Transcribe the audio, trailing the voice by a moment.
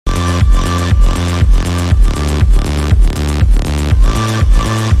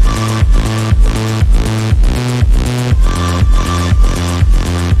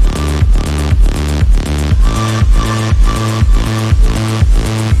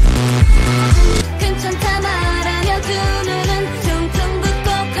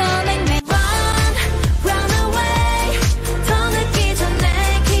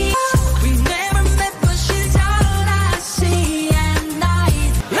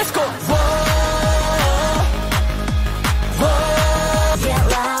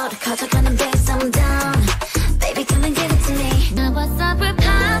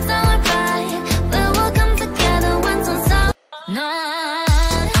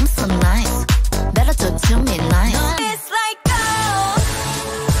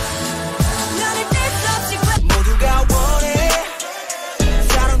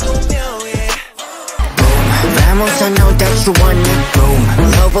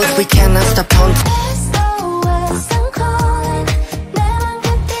troubles, we cannot stop on. SOS, I'm calling. 내맘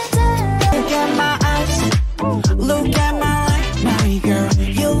그때들. Look at my eyes. Look at my life. Naughty girl,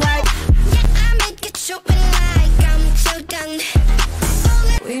 you like. I make it open like I'm choking.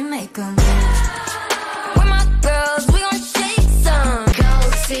 We make 'em. We're my girls, we gon' shake some.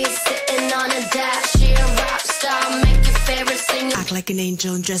 Gold teeth sitting on a dash. She a rock star, make your favorite singer. Act like an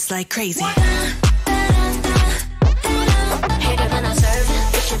angel and dress like crazy.